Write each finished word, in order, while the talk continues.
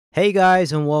Hey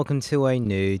guys, and welcome to a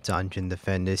new Dungeon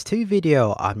Defenders 2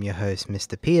 video. I'm your host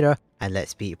Mr. Peter, and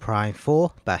let's beat Prime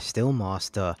 4 Bastille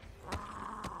Master.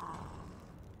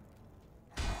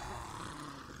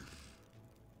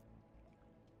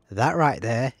 That right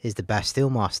there is the Bastille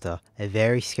Master, a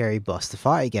very scary boss to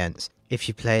fight against. If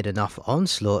you played enough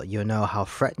Onslaught, you'll know how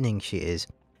threatening she is.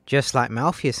 Just like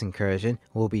Malphite's Incursion,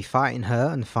 we'll be fighting her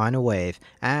on the final wave,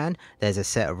 and there's a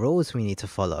set of rules we need to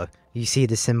follow. You see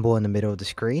the symbol in the middle of the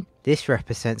screen? This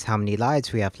represents how many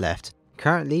lives we have left.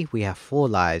 Currently we have 4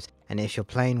 lives, and if you're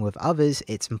playing with others,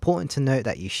 it's important to note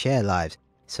that you share lives.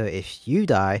 So if you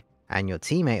die, and your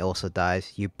teammate also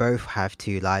dies, you both have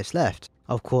 2 lives left.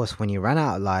 Of course, when you run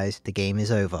out of lives, the game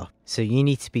is over. So you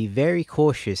need to be very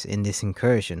cautious in this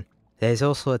incursion. There's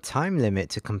also a time limit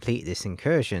to complete this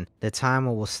incursion. The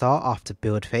timer will start after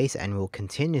build phase and will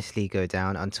continuously go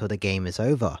down until the game is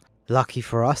over. Lucky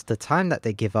for us, the time that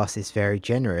they give us is very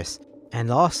generous. And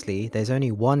lastly, there's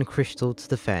only 1 crystal to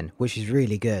defend, which is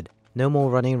really good. No more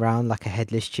running around like a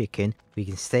headless chicken, we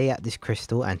can stay at this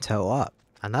crystal and total up.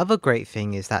 Another great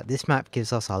thing is that this map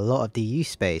gives us a lot of DU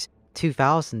space,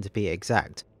 2000 to be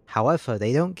exact. However,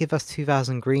 they don't give us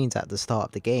 2000 greens at the start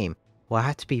of the game. We'll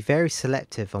have to be very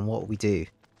selective on what we do.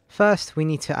 First, we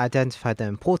need to identify the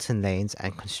important lanes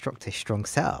and construct a strong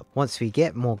setup. Once we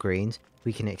get more greens,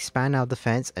 we can expand our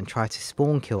defense and try to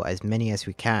spawn kill as many as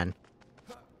we can.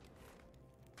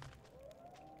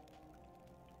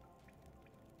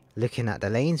 Looking at the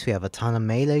lanes, we have a ton of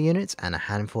melee units and a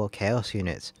handful of chaos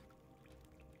units.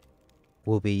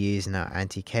 We'll be using our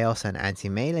anti-chaos and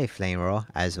anti-melee flamethrower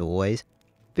as always,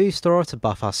 boost aura to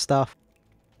buff our stuff,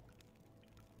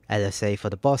 LSA for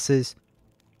the bosses,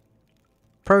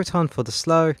 Proton for the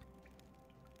slow,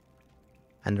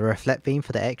 and the reflect beam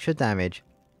for the extra damage.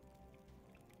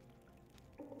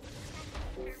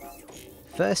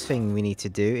 First thing we need to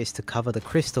do is to cover the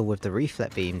crystal with the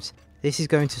reflect beams. This is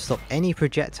going to stop any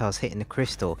projectiles hitting the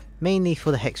crystal, mainly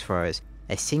for the hex throwers.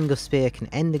 A single spear can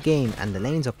end the game and the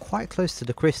lanes are quite close to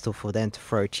the crystal for them to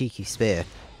throw a cheeky spear.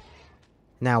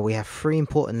 Now we have 3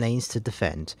 important lanes to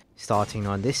defend. Starting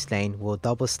on this lane, we'll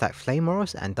double stack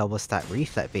flamethrowers and double stack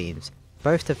reflect beams.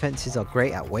 Both defenses are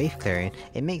great at wave clearing,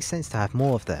 it makes sense to have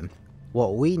more of them.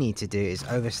 What we need to do is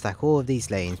overstack all of these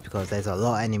lanes because there's a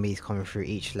lot of enemies coming through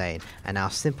each lane and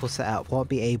our simple setup won't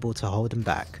be able to hold them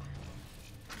back.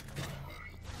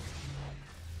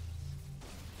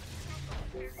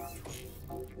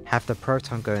 Have the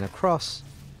Proton going across,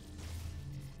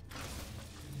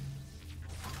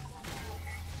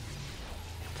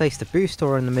 place the boost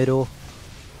aura in the middle,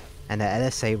 and the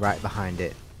LSA right behind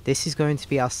it. This is going to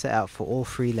be our setup for all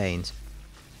 3 lanes.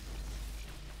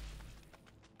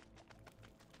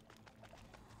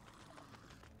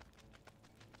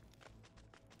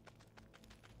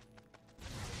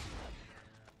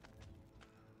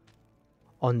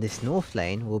 On this north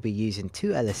lane, we'll be using 2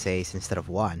 LSAs instead of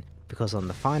 1. Because on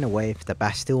the final wave, the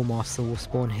Bastille Master will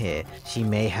spawn here. She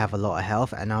may have a lot of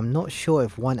health and I'm not sure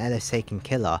if 1 LSA can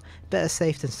kill her. Better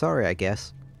safe than sorry, I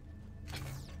guess.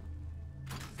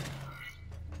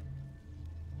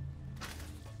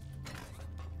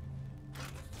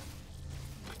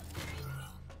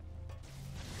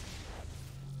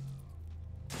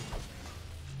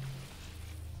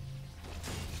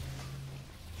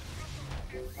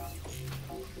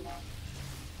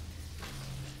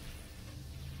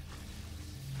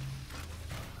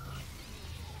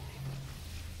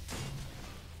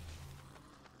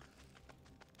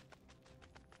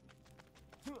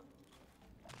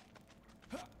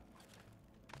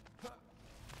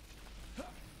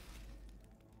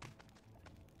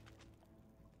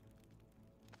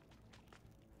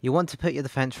 You want to put your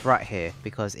defense right here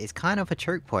because it's kind of a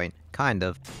choke point, kind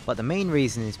of, but the main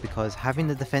reason is because having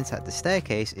the defense at the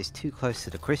staircase is too close to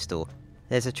the crystal.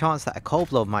 There's a chance that a cold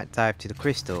blood might dive to the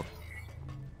crystal.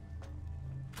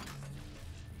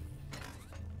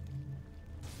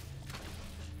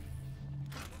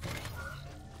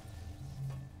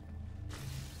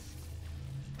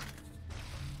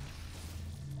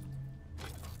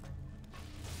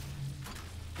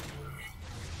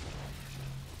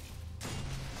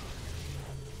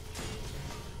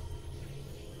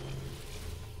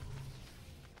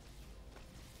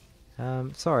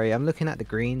 Sorry, I'm looking at the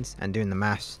greens and doing the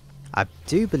maths. I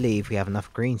do believe we have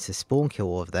enough greens to spawn kill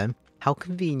all of them. How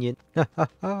convenient.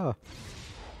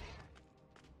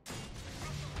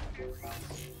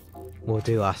 We'll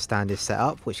do our standard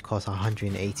setup, which costs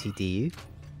 180 DU.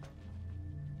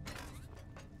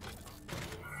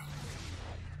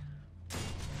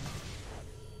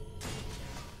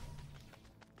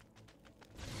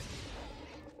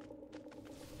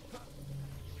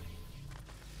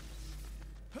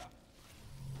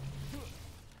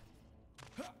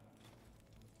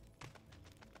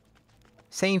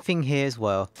 Same thing here as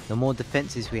well, the more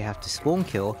defenses we have to spawn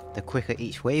kill, the quicker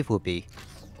each wave will be.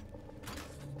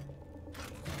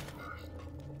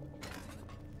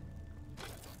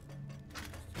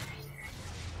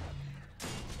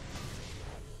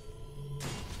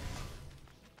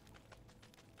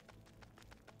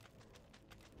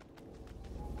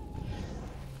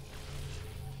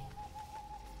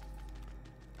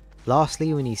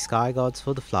 Lastly, we need sky guards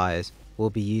for the flyers. We'll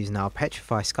be using our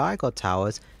petrify sky guard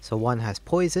towers, so one has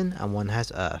poison and one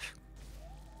has earth.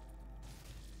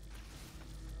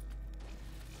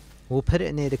 We'll put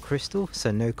it near the crystal so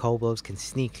no kobolds can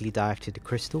sneakily dive to the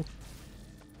crystal.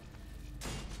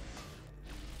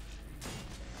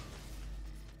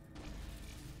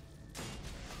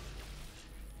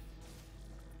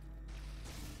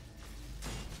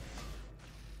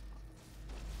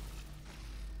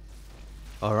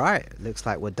 Alright, looks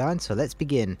like we're done, so let's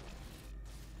begin.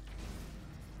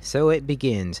 So it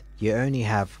begins. You only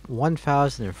have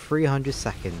 1,300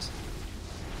 seconds.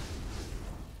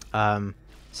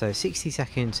 So 60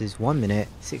 seconds is 1 minute,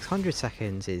 600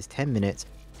 seconds is 10 minutes,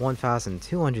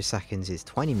 1,200 seconds is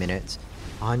 20 minutes,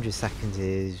 100 seconds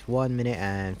is 1 minute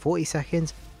and 40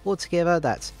 seconds. Altogether,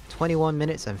 that's 21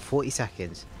 minutes and 40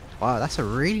 seconds. Wow, that's a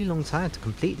really long time to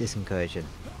complete this incursion.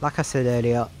 Like I said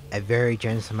earlier, a very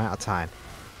generous amount of time.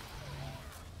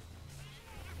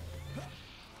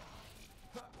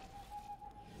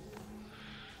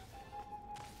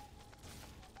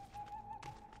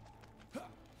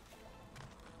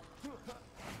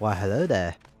 Why hello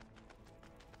there.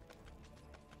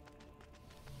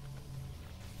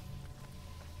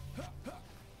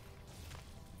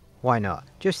 Why not?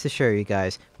 Just to show you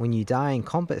guys, when you die in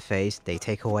combat phase, they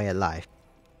take away a life.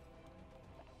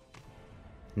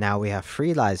 Now we have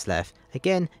 3 lives left.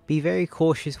 Again, be very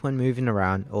cautious when moving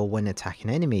around or when attacking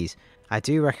enemies. I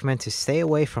do recommend to stay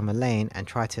away from a lane and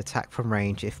try to attack from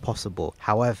range if possible.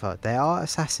 However, there are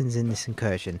assassins in this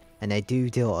incursion and they do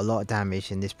deal a lot of damage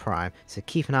in this prime, so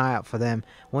keep an eye out for them.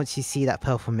 Once you see that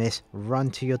purple mist, run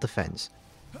to your defense.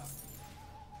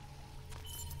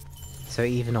 So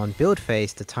even on build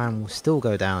phase, the time will still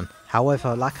go down.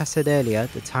 However, like I said earlier,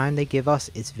 the time they give us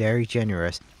is very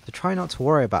generous, so try not to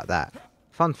worry about that.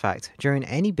 Fun fact, during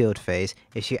any build phase,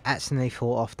 if you accidentally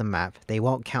fall off the map, they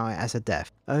won't count it as a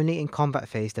death. Only in combat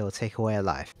phase they will take away a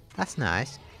life. That's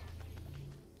nice.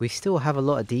 We still have a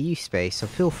lot of DU space, so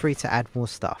feel free to add more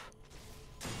stuff.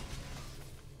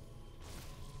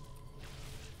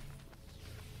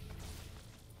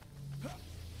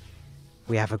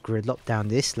 We have a gridlock down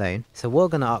this lane, so we're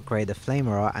going to upgrade the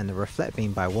flamer and the reflect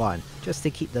beam by 1, just to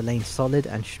keep the lane solid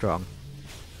and strong.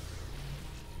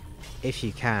 If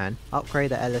you can, upgrade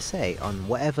the LSA on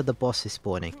whatever the boss is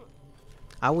spawning.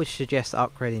 I would suggest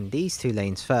upgrading these 2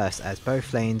 lanes first, as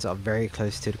both lanes are very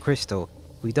close to the crystal.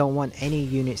 We don't want any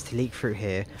units to leak through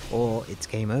here or it's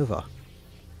game over.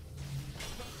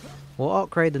 We'll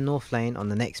upgrade the north lane on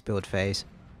the next build phase.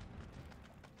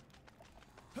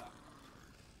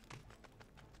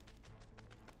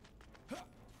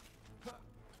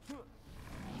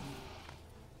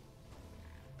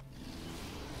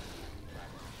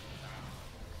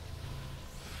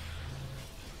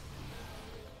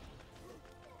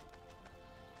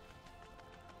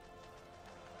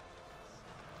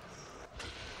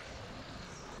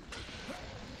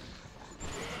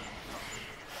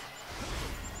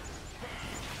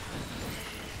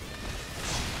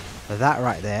 That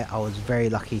right there, I was very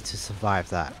lucky to survive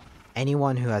that.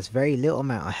 Anyone who has very little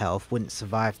amount of health wouldn't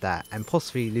survive that and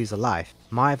possibly lose a life.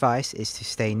 My advice is to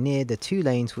stay near the 2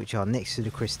 lanes which are next to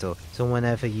the crystal, so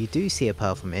whenever you do see a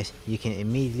purple mist, you can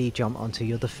immediately jump onto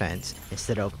your defense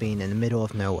instead of being in the middle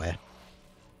of nowhere.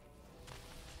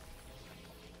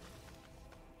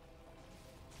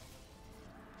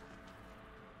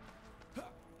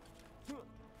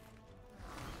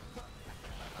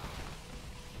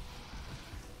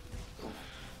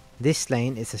 This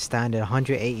lane is a standard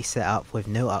 180 setup with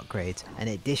no upgrades, and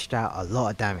it dished out a lot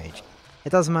of damage.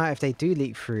 It doesn't matter if they do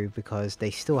leak through because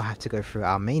they still have to go through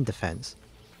our main defense.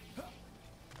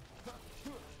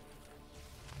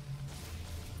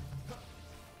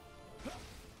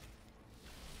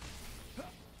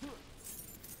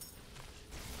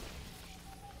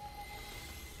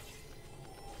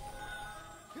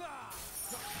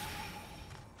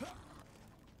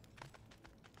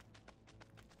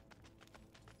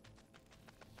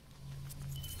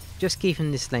 Just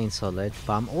keeping this lane solid,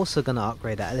 but I'm also going to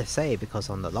upgrade the LSA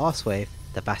because on the last wave,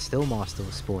 the Bastille Master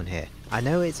will spawn here. I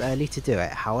know it's early to do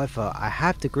it, however I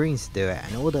have the greens to do it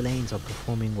and all the lanes are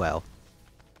performing well.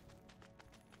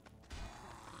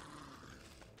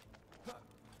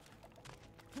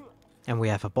 And we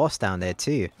have a boss down there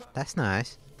too, that's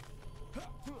nice.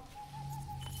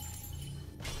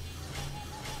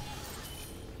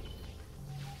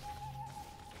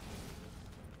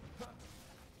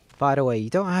 By the way, you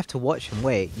don't have to watch and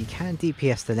wait, you can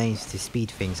DPS the lanes to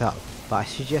speed things up, but I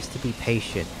suggest to be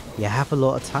patient, you have a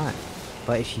lot of time.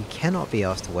 But if you cannot be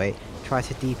asked to wait, try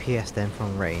to DPS them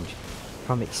from range.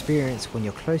 From experience, when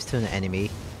you're close to an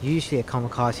enemy, usually a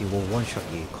kamikaze will one-shot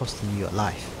you, costing you your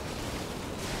life.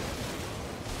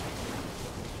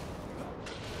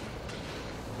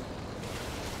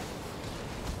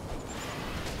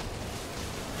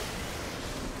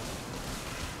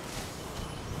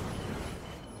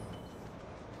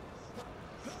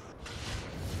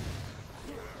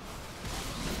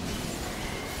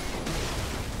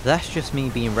 That's just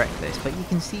me being reckless, but you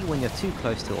can see when you're too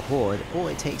close to a horde, all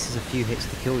it takes is a few hits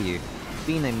to kill you.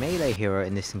 Being a melee hero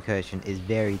in this incursion is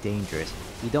very dangerous,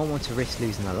 you don't want to risk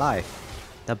losing a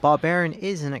life. The barbarian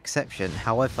is an exception,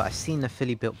 however I've seen a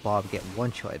fully built barb get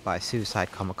one-shotted by a suicide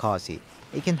kamikaze.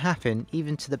 It can happen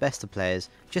even to the best of players,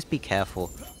 just be careful.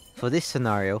 For this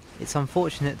scenario, it's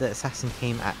unfortunate that Assassin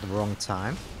came at the wrong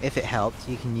time. If it helped,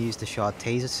 you can use the shard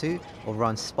taser suit or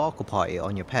run Sparkle Party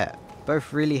on your pet.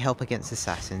 Both really help against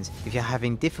assassins. If you're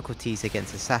having difficulties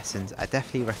against assassins, I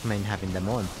definitely recommend having them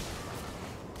on.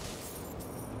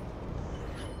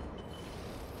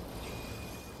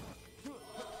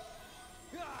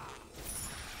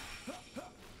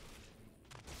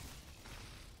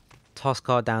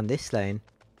 Toskar down this lane.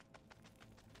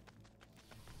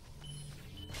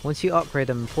 Once you upgrade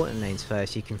them important lanes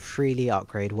first, you can freely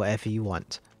upgrade whatever you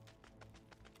want.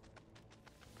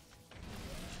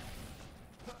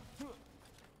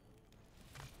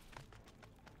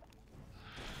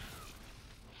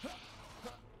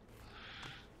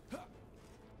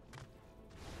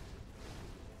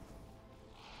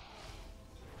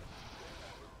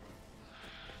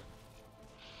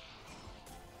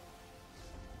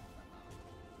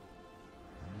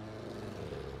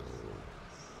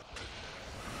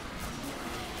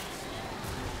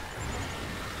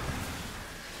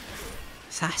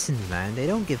 Assassins, man, they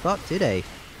don't give up, do they?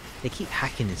 They keep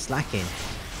hacking and slacking.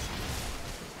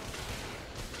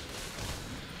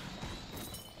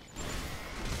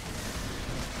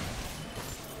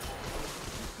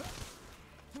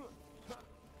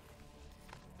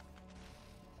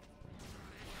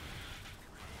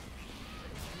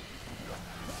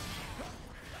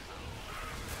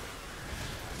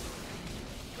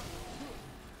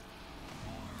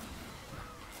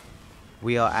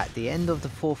 We are at the end of the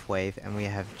 4th wave and we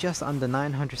have just under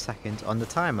 900 seconds on the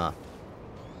timer.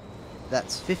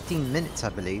 That's 15 minutes I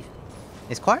believe.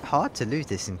 It's quite hard to lose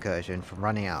this incursion from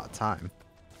running out of time.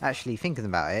 Actually thinking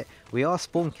about it, we are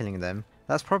spawn killing them,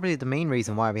 that's probably the main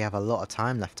reason why we have a lot of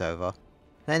time left over.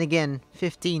 Then again,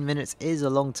 15 minutes is a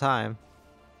long time.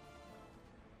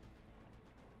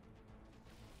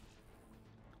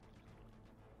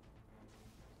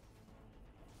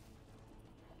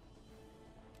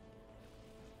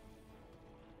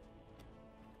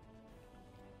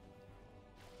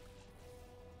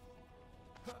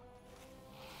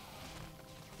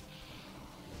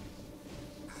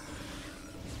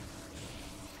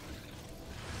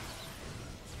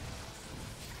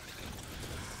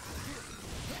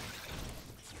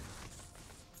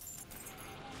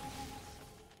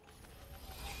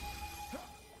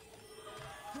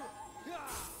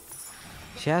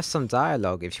 She has some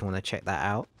dialogue if you want to check that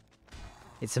out.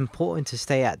 It's important to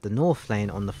stay at the north lane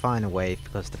on the final wave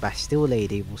because the Bastille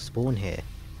lady will spawn here.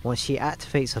 Once she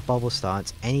activates her bubble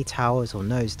stance, any towers or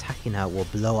nodes attacking her will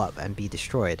blow up and be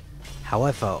destroyed.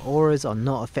 However, auras are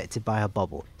not affected by her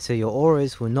bubble, so your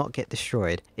auras will not get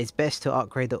destroyed. It's best to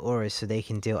upgrade the auras so they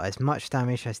can deal as much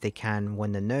damage as they can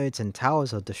when the nodes and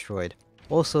towers are destroyed.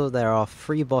 Also, there are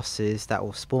 3 bosses that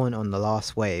will spawn on the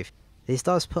last wave. This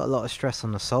does put a lot of stress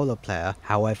on the solo player,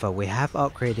 however we have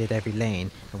upgraded every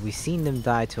lane and we've seen them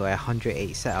die to a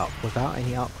 108 setup without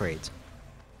any upgrades.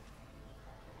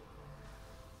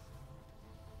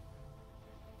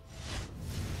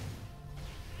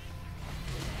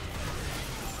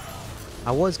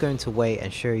 I was going to wait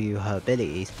and show you her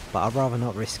abilities, but I'd rather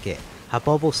not risk it. Her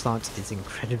bubble stance is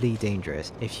incredibly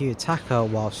dangerous. If you attack her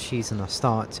whilst she's in a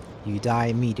stance, you die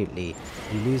immediately,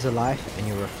 you lose a life and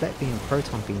your reflect beam and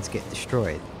proton beams get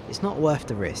destroyed. It's not worth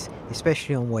the risk,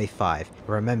 especially on wave 5.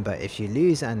 Remember, if you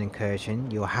lose an incursion,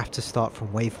 you'll have to start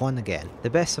from wave 1 again. The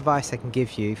best advice I can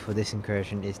give you for this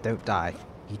incursion is don't die.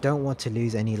 You don't want to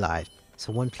lose any lives.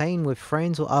 So when playing with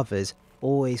friends or others,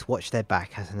 always watch their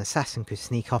back as an assassin could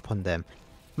sneak up on them.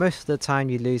 Most of the time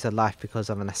you lose a life because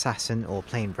of an assassin or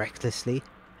playing recklessly,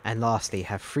 And lastly,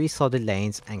 have 3 solid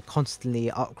lanes and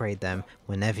constantly upgrade them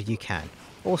whenever you can.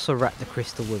 Also wrap the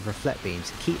crystal with reflect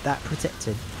beams, keep that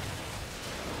protected.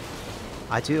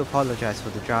 I do apologise for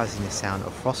the drowsiness sound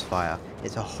of Frostfire,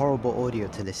 it's a horrible audio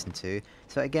to listen to,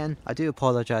 so again, I do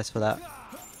apologise for that.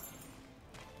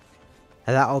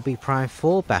 And that will be Prime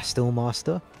 4 Bastille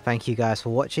Master. Thank you guys for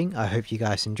watching, I hope you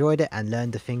guys enjoyed it and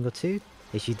learned a thing or two.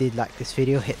 If you did like this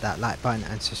video, hit that like button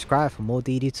and subscribe for more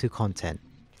DD2 content.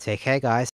 Take care guys.